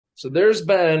So there's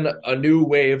been a new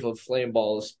wave of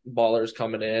ballers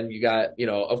coming in. You got,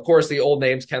 of course, the old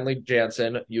names, Kenley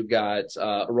Jansen. You got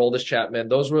Aroldis Chapman.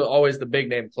 Those were always the big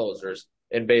name closers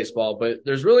in baseball. But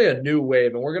there's really a new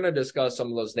wave, and we're going to discuss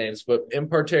some of those names. But in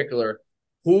particular,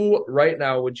 who right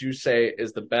now would you say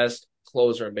is the best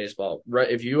closer in baseball?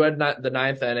 Right, if you had not the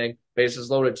ninth inning,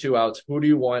 bases loaded, two outs, who do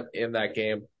you want in that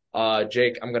game?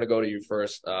 Jake, I'm going to go to you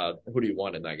first. Who do you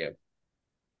want in that game?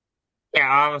 Yeah,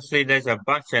 obviously there's a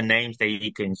bunch of names that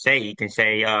you can say. You can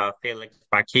say Felix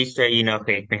Bautista, he's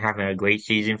been having a great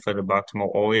season for the Baltimore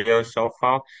Orioles so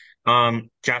far.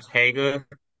 Josh Hager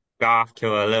got off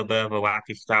to a little bit of a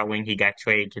rocky start when he got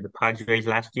traded to the Padres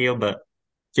last year, but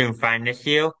doing fine this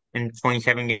year in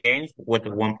 27 games with a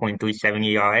 1.37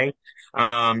 ERA.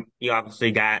 You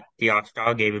obviously got the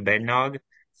All-Star David Bednar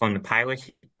from the Pirates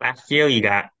last year. You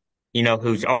got,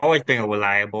 who's always been a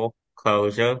reliable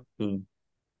closer who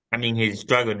he's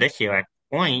struggled this year at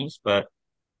points, but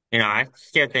I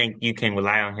still think you can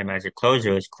rely on him as a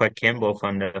closer. Is Quick Kimball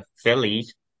from the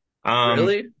Phillies. Um,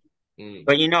 Really? Mm.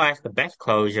 but as the best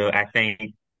closer, I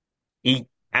think he.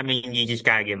 You just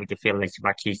gotta give it to Felix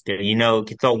Bautista.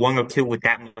 To throw one or two with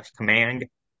that much command,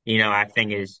 I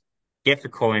think is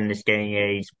difficult in this day and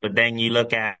age. But then you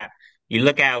look at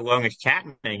Lawrence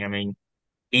Chapman.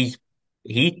 He's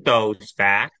he throws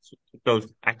fast. He throws.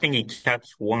 I think he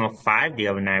touched 105 the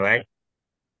other night, right?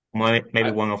 Maybe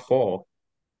I, 104.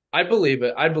 I believe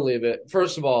it. I believe it.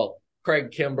 First of all,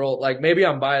 Craig Kimbrell, like maybe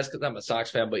I'm biased because I'm a Sox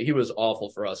fan, but he was awful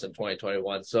for us in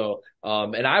 2021. So,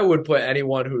 and I would put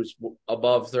anyone who's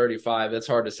above 35. It's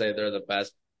hard to say they're the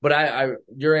best. But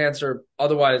your answer.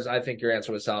 Otherwise, I think your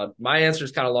answer was solid. My answer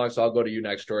is kind of long, so I'll go to you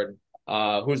next, Jordan.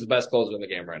 Who's the best closer in the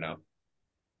game right now?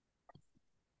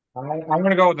 I'm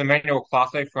going to go with Emmanuel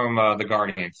Clase from the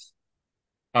Guardians.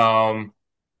 Um,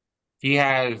 he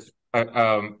has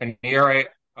an ERA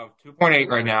of 2.8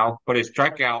 right now, but his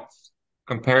strikeouts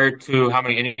compared to how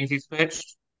many innings he's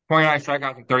pitched, 29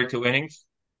 strikeouts in 32 innings,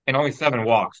 and only seven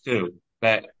walks too.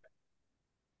 That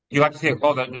you like to see a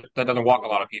closer that doesn't walk a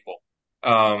lot of people.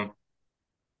 Um,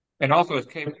 and also his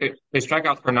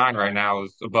strikeouts per nine right now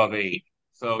is above eight,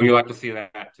 so you like to see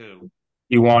that too.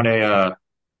 You want a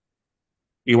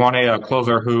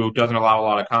closer who doesn't allow a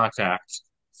lot of contact.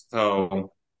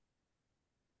 So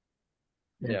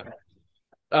Yeah.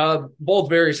 Both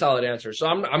very solid answers. So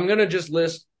I'm gonna just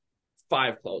list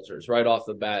five closers right off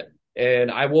the bat, and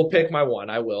I will pick my one.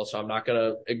 I will, so I'm not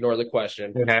gonna ignore the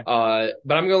question. Okay.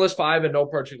 But I'm gonna list five in no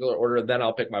particular order. Then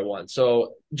I'll pick my one.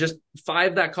 So just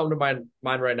five that come to mind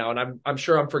right now, and I'm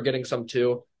sure I'm forgetting some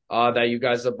too. That you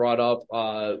guys have brought up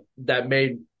that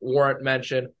may warrant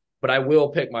mention, but I will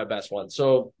pick my best one.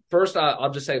 So first, I'll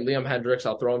just say Liam Hendricks.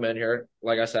 I'll throw him in here.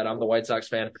 Like I said, I'm the White Sox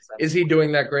fan. Is he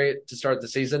doing that great to start the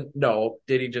season? No.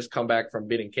 Did he just come back from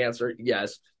beating cancer?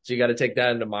 Yes. So you got to take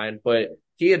that into mind. But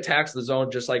he attacks the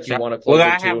zone just like you want to Would close it I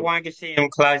have to. wanted to see him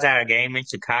close out a game in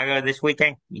Chicago this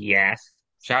weekend? Yes.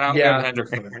 shout out Liam Yeah.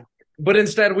 Hendricks. But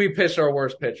instead, we pitched our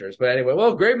worst pitchers. But anyway,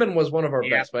 well, Graveman was one of our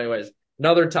Yeah. best. But anyways,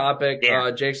 another topic.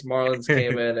 Yeah. Jake's Marlins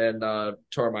came in and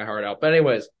tore my heart out. But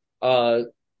anyways, uh,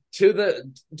 to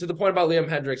the point about Liam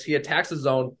Hendricks, he attacks the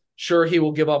zone. Sure, he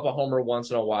will give up a homer once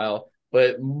in a while,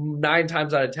 but nine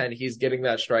times out of 10, he's getting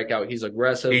that strikeout. He's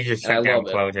aggressive, He's a and I shutdown love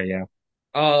it. closer, yeah.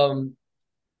 Um,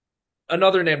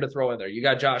 Another name to throw in there. You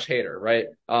got Josh Hader, right?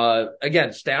 Again,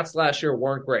 stats last year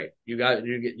weren't great. You got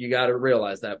to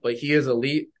realize that, but he is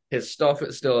elite. His stuff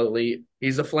is still elite.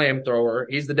 He's a flamethrower.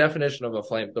 He's the definition of a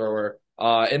flamethrower.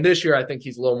 And this year, I think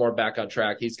he's a little more back on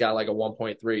track. He's got like a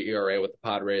 1.3 ERA with the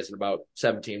Padres in about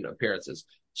 17 appearances.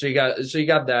 So you got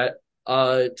that.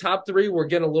 Top three, we're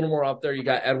getting a little more up there. You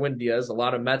got Edwin Diaz. A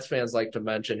lot of Mets fans like to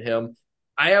mention him.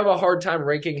 I have a hard time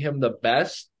ranking him the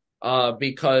best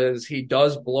because he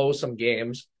does blow some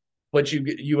games, but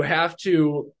you have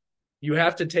to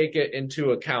take it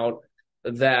into account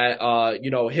that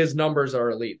his numbers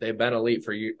are elite. They've been elite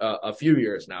for a few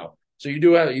years now, so you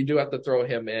do have to throw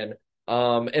him in.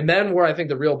 And then where I think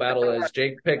the real battle is,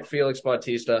 Jake picked Felix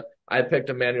Bautista. I picked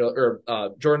Emmanuel,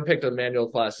 or Jordan picked Emmanuel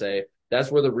Clase.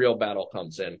 That's where the real battle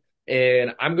comes in.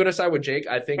 And I'm going to side with Jake.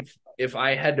 I think if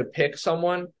I had to pick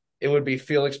someone, it would be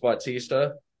Felix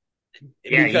Bautista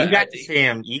Yeah, because you got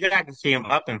to see him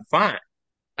up in front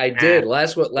I did at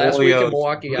last week in Orioles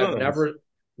Milwaukee. I've Bruins.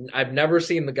 never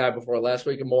seen the guy before. Last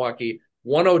week in Milwaukee,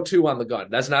 102 on the gun.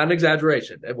 That's not an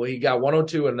exaggeration. Well, he got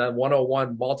 102 and then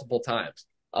 101 multiple times.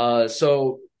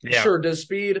 So Yeah. sure,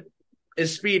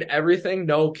 is speed everything?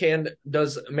 No.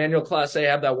 Does Emmanuel Clase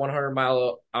have that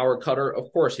 100-mile-an-hour cutter?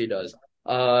 Of course he does.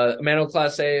 Emmanuel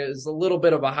Clase is a little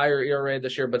bit of a higher ERA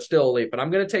this year, but still elite. But I'm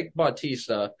going to take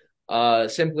Bautista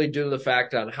simply due to the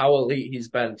fact on how elite he's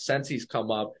been since he's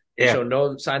come up. He Yeah. showed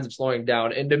no signs of slowing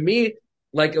down. And to me,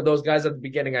 like those guys at the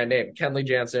beginning I named, Kenley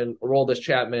Jansen, Aroldis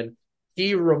Chapman,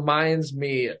 he reminds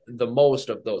me the most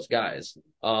of those guys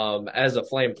as a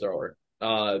flamethrower.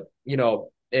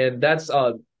 And that's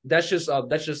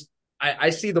just I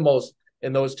see the most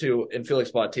in those two in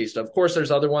Felix Bautista. Of course, there's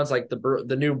other ones like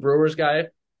the new Brewers guy,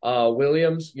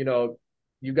 Williams.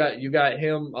 You got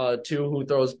him too, who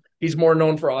throws. He's more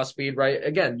known for off speed, right?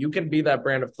 Again, you can be that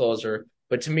brand of closer,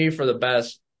 but to me, for the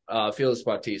best, Felix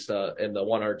Bautista in the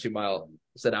 1 or 2 miles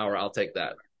an hour, I'll take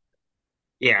that.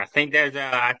 Yeah, I think there's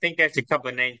a couple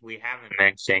of names we haven't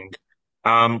mentioned.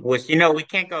 Which we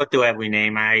can't go through every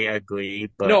name. I agree,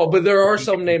 but No, but there I are think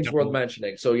some there's a names worth couple.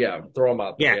 mentioning. So yeah, throw them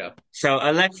out there. Yeah. Yeah. So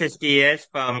Alexis Diaz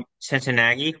from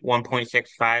Cincinnati,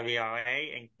 1.65 ERA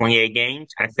in 28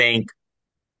 games. I think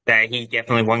that he's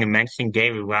definitely one to mention.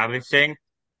 David Robinson,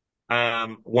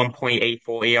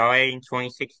 1.84 ERA in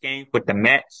 26 games with the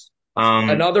Mets.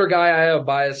 Another guy I have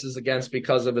biases against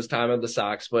because of his time at the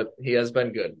Sox, but he has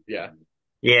been good. Yeah.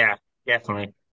 Yeah, definitely.